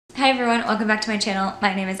Hi everyone, welcome back to my channel.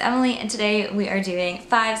 My name is Emily and today we are doing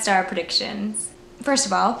 5-star predictions. First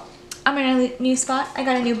of all, I'm in a new spot. I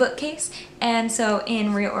got a new bookcase, and so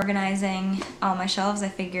in reorganizing all my shelves I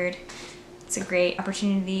figured it's a great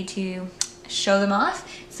opportunity to show them off.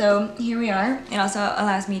 So here we are. It also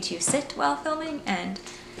allows me to sit while filming, and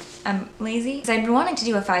I'm lazy. So I've been wanting to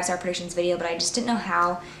do a 5-star predictions video, but I just didn't know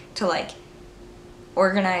how to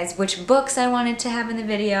organize which books I wanted to have in the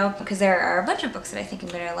video, because there are a bunch of books that I think I'm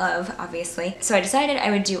gonna love, obviously. So I decided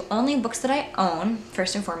I would do only books that I own,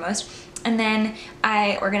 first and foremost, and then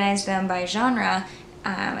I organized them by genre,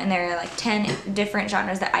 and there are like 10 different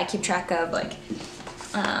genres that I keep track of,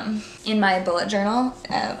 in my bullet journal.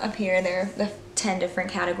 Up here, there are the 10 different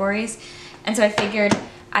categories, and so I figured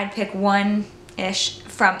I'd pick one-ish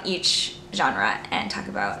from each genre and talk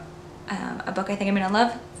about a book I think I'm gonna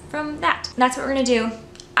love from that. That's what we're gonna do.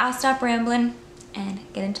 I'll stop rambling and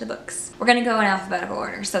get into the books. We're gonna go in alphabetical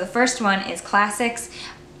order. So the first one is classics.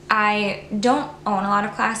 I don't own a lot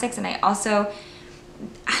of classics, and I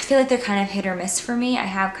feel like they're kind of hit or miss for me. I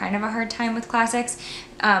have kind of a hard time with classics,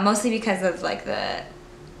 mostly because of the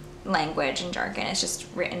language and jargon. It's just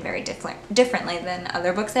written very differently than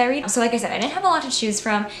other books that I read. So like I said, I didn't have a lot to choose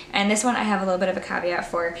from, and this one I have a little bit of a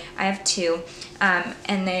caveat for. I have two,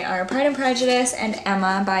 and they are Pride and Prejudice and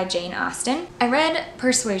Emma by Jane Austen. I read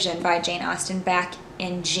Persuasion by Jane Austen back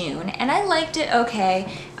in June, and I liked it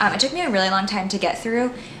okay. It took me a really long time to get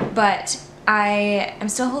through, but I am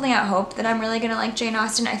still holding out hope that I'm really gonna like Jane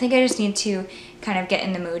Austen. I think I just need to kind of get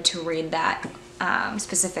in the mood to read that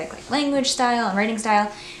specific language style and writing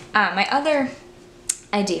style. My other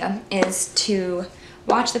idea is to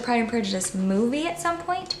watch the Pride and Prejudice movie at some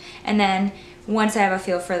point, and then once I have a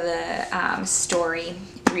feel for the story,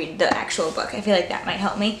 read the actual book. I feel like that might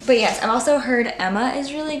help me. But yes, I've also heard Emma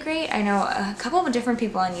is really great. I know a couple of different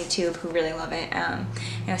people on YouTube who really love it.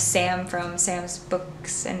 You know, Sam from Sam's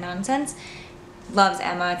Books and Nonsense loves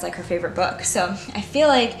Emma. It's like her favorite book. So I feel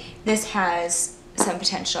like this has some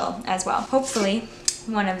potential as well. Hopefully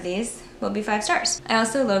one of these will be 5 stars. I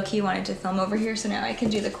also low-key wanted to film over here, so now I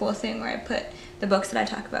can do the cool thing where I put the books that I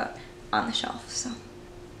talk about on the shelf. So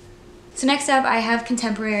next up I have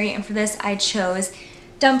contemporary, and for this I chose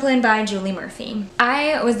Dumplin' by Julie Murphy.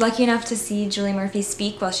 I was lucky enough to see Julie Murphy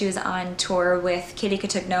speak while she was on tour with Katie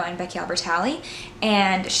Cotugno and Becky Albertalli,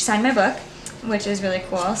 and she signed my book, which is really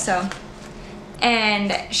cool.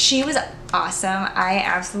 And she was awesome. I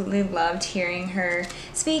absolutely loved hearing her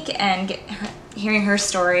speak and hearing her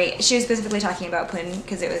story. She was specifically talking about Puddin'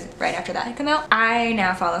 because it was right after that had come out. I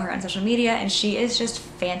now follow her on social media, and she is just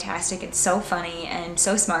fantastic. It's so funny and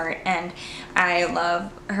so smart, and I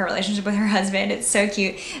love her relationship with her husband. It's so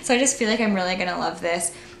cute. So I just feel like I'm really gonna love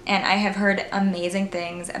this, and I have heard amazing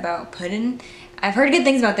things about Puddin'. I've heard good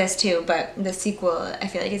things about this too, but the sequel I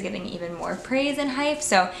feel like is getting even more praise and hype,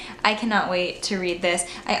 so I cannot wait to read this.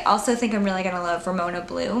 I also think I'm really gonna love Ramona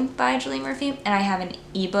Blue by Julie Murphy, and I have an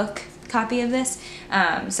ebook copy of this,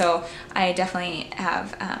 so I definitely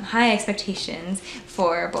have high expectations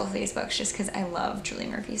for both of these books just because I love Julie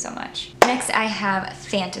Murphy so much. Next I have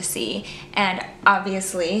fantasy, and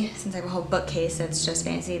obviously since I have a whole bookcase that's just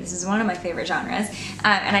fantasy, this is one of my favorite genres,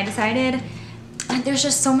 and I decided there's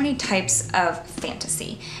just so many types of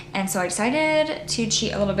fantasy, and so I decided to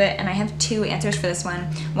cheat a little bit, and I have 2 answers for this one.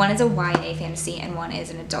 One is a YA fantasy and one is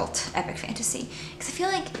an adult epic fantasy, because I feel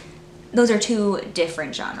like those are 2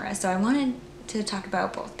 different genres, so I wanted to talk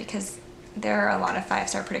about both because there are a lot of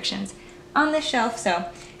 5-star predictions on this shelf, so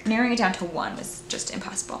narrowing it down to one was just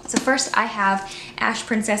impossible. So first I have Ash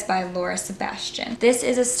Princess by Laura Sebastian. This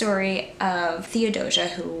is a story of Theodosia,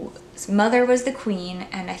 whose mother was the queen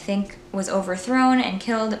and I think was overthrown and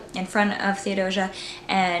killed in front of Theodosia,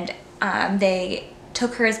 and they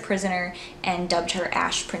took her as prisoner and dubbed her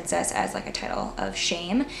Ash Princess as like a title of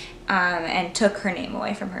shame, and took her name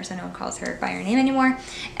away from her, so no one calls her by her name anymore.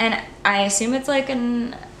 And I assume it's like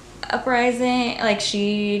an uprising, like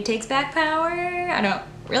she takes back power. I don't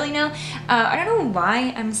really know. I don't know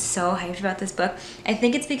why I'm so hyped about this book. I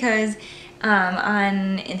think it's because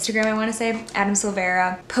on Instagram, I want to say, Adam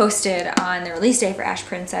Silvera posted on the release day for Ash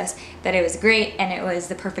Princess that it was great and it was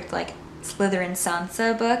the perfect like Slytherin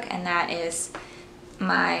Sansa book, and that is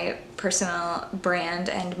my personal brand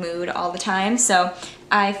and mood all the time, so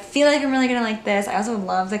I feel like I'm really gonna like this. I also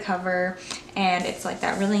love the cover, and it's like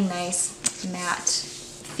that really nice matte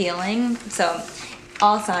feeling, so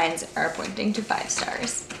all signs are pointing to 5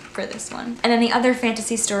 stars for this one. And then the other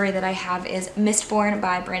fantasy story that I have is Mistborn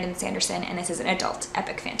by Brandon Sanderson, and this is an adult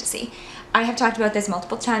epic fantasy. I have talked about this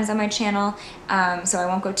multiple times on my channel, so I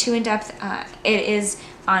won't go too in depth. It is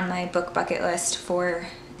on my book bucket list for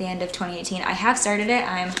the end of 2018. I have started it.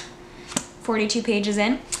 I'm 42 pages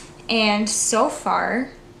in, and so far,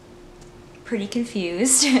 pretty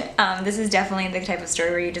confused. This is definitely the type of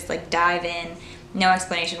story where you just like dive in, no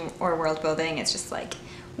explanation or world building. It's just like,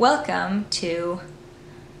 welcome to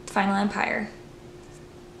Final Empire.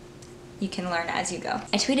 You can learn as you go.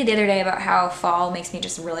 I tweeted the other day about how fall makes me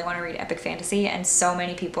just really want to read epic fantasy, and so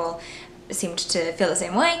many people seemed to feel the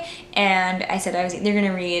same way, and I said I was either going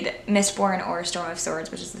to read Mistborn or Storm of Swords,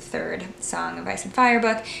 which is the third Song of Ice and Fire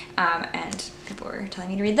book, and people were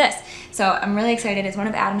telling me to read this. So I'm really excited. It's one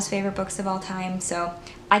of Adam's favorite books of all time, so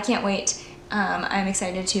I can't wait. I'm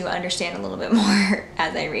excited to understand a little bit more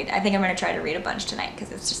as I read. I think I'm going to try to read a bunch tonight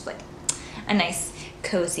because it's just like a nice,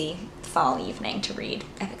 cozy fall evening to read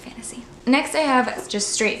epic fantasy. Next I have just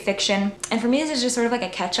straight fiction, and for me this is just sort of like a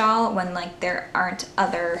catch-all when like there aren't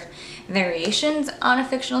other variations on a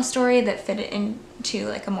fictional story that fit it into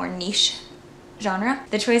like a more niche genre.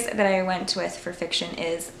 The choice that I went with for fiction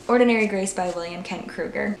is Ordinary Grace by William Kent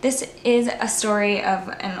Kruger. This is a story of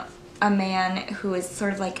a man who is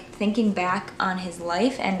sort of like thinking back on his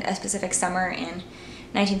life and a specific summer in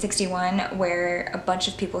 1961 where a bunch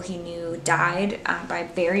of people he knew died by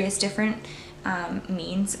various different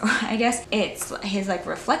means, I guess. It's his like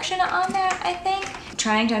reflection on that, I think.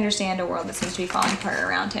 Trying to understand a world that seems to be falling apart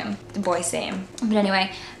around him. The boy same. But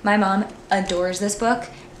anyway, my mom adores this book,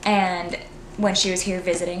 and when she was here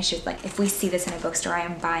visiting, she was like, if we see this in a bookstore, I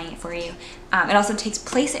am buying it for you. It also takes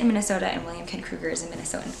place in Minnesota, and William Kent Kruger is a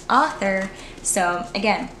Minnesotan author. So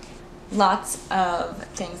again, lots of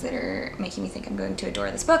things that are making me think I'm going to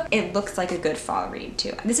adore this book. It looks like a good fall read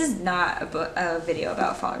too. This is not a video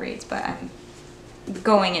about fall reads, but I'm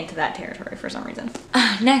going into that territory for some reason.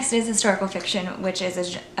 Next is historical fiction, which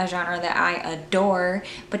is a genre that I adore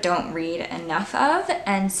but don't read enough of,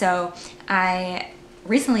 and so I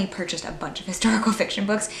recently purchased a bunch of historical fiction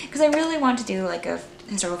books because I really want to do like a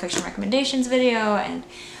historical fiction recommendations video, and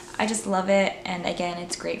I just love it. And again,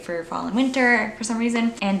 it's great for fall and winter for some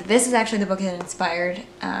reason. And this is actually the book that inspired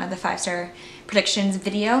the 5-star predictions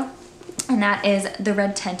video, and that is The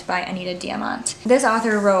Red Tent by Anita Diamant. This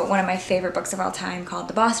author wrote one of my favorite books of all time called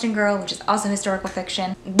The Boston Girl, which is also historical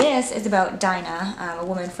fiction. This is about Dinah, a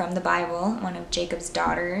woman from the Bible, one of Jacob's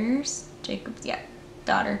daughters.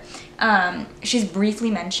 Daughter. She's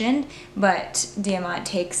briefly mentioned, but Diamant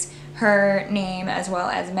takes her name as well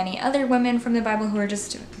as many other women from the Bible who are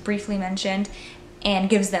just briefly mentioned and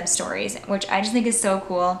gives them stories, which I just think is so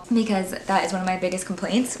cool because that is one of my biggest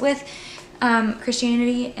complaints with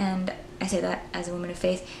Christianity, and I say that as a woman of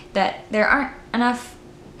faith, that there aren't enough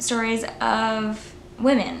stories of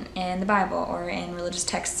women in the Bible or in religious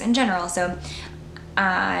texts in general. So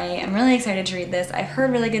I am really excited to read this. I've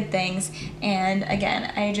heard really good things, and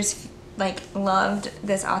again, I just like loved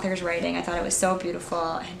this author's writing. I thought it was so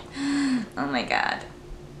beautiful, and oh my god,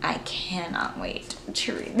 I cannot wait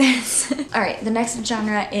to read this. Alright, the next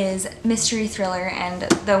genre is mystery thriller, and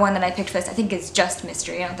the one that I picked for this I think is just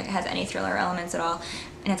mystery. I don't think it has any thriller elements at all,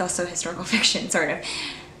 and it's also historical fiction, sort of.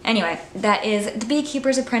 Anyway, that is The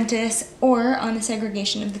Beekeeper's Apprentice, or On the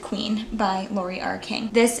Segregation of the Queen by Laurie R. King.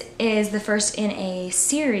 This is the first in a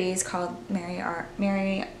series called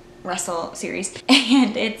Mary Russell series,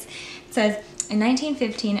 and it says, in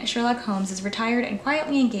 1915, Sherlock Holmes is retired and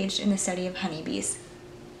quietly engaged in the study of honeybees,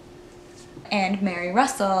 and Mary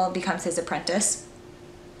Russell becomes his apprentice.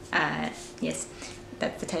 Yes,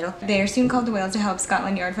 that's the title. They are soon called to Wales to help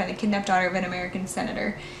Scotland Yard find the kidnapped daughter of an American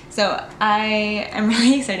senator. So I am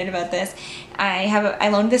really excited about this. I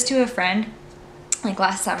loaned this to a friend like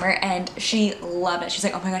last summer, and she loved it. She's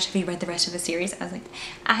like, oh my gosh, have you read the rest of the series? I was like,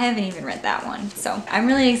 I haven't even read that one. So I'm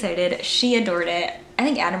really excited. She adored it. I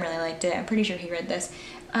think Adam really liked it. I'm pretty sure he read this.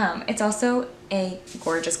 It's also a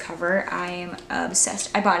gorgeous cover. I am obsessed.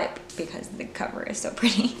 I bought it because the cover is so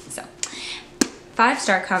pretty. So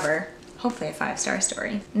 5-star cover, hopefully a 5-star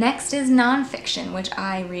story. Next is nonfiction, which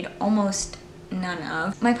I read almost none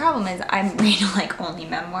of. My problem is I read like only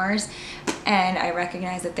memoirs, and I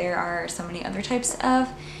recognize that there are so many other types of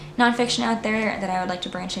nonfiction out there that I would like to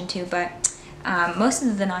branch into, but most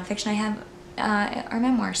of the nonfiction I have are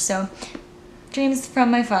memoirs. So Dreams from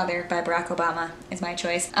My Father by Barack Obama is my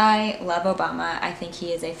choice. I love Obama. I think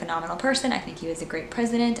he is a phenomenal person. I think he was a great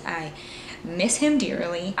president. I miss him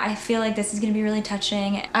dearly. I feel like this is going to be really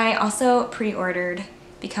touching. I also pre-ordered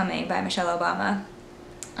Becoming by Michelle Obama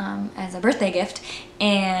as a birthday gift,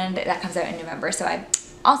 and that comes out in November, so I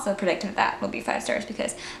also predicted that will be 5 stars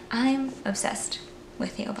because I'm obsessed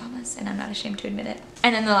with the Obamas, and I'm not ashamed to admit it.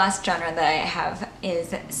 And then the last genre that I have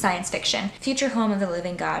is science fiction. Future Home of the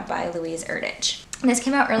Living God by Louise Erdrich. This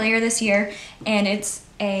came out earlier this year, and it's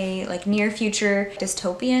a like near future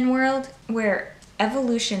dystopian world where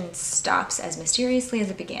evolution stops as mysteriously as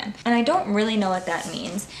it began. And I don't really know what that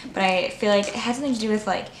means, but I feel like it has something to do with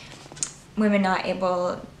like women not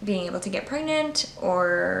being able to get pregnant,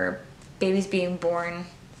 or babies being born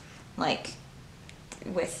like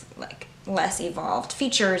with like less evolved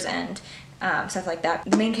features and stuff like that.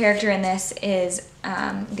 The main character in this is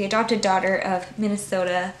the adopted daughter of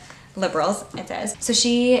Minnesota liberals, it says. So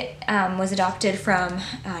she was adopted from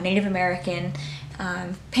Native American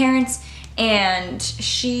parents, and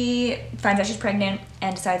she finds out she's pregnant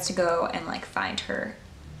and decides to go and like find her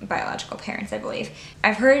biological parents, I believe.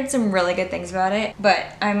 I've heard some really good things about it, but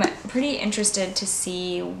I'm pretty interested to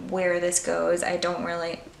see where this goes. I don't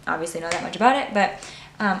really obviously know that much about it, but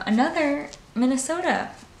another Minnesota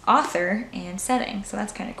author and setting, so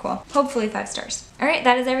that's kind of cool. Hopefully 5 stars. All right,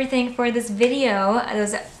 that is everything for this video.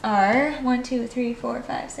 Those are 1, 2, 3, 4,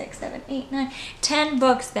 5, 6, 7, 8, 9, 10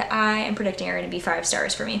 books that I am predicting are going to be 5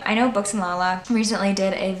 stars for me. I know Books and Lala recently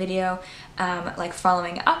did a video like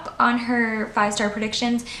following up on her 5-star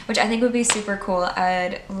predictions, which I think would be super cool.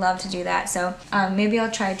 I'd love to do that. So maybe I'll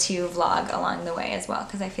try to vlog along the way as well,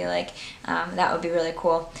 because I feel like that would be really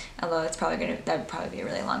cool. Although that would probably be a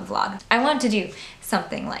really long vlog. I want to do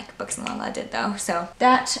something like Books and Lala did though. So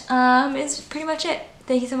that is pretty much it.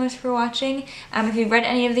 Thank you so much for watching. If you've read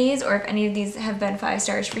any of these, or if any of these have been 5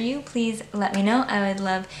 stars for you, please let me know. I would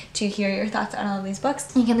love to hear your thoughts on all of these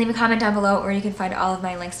books. You can leave a comment down below, or you can find all of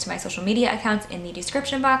my links to my social media accounts in the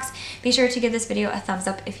description box. Be sure to give this video a thumbs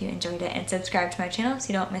up if you enjoyed it, and subscribe to my channel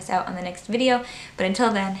so you don't miss out on the next video. But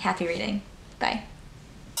until then, happy reading. Bye.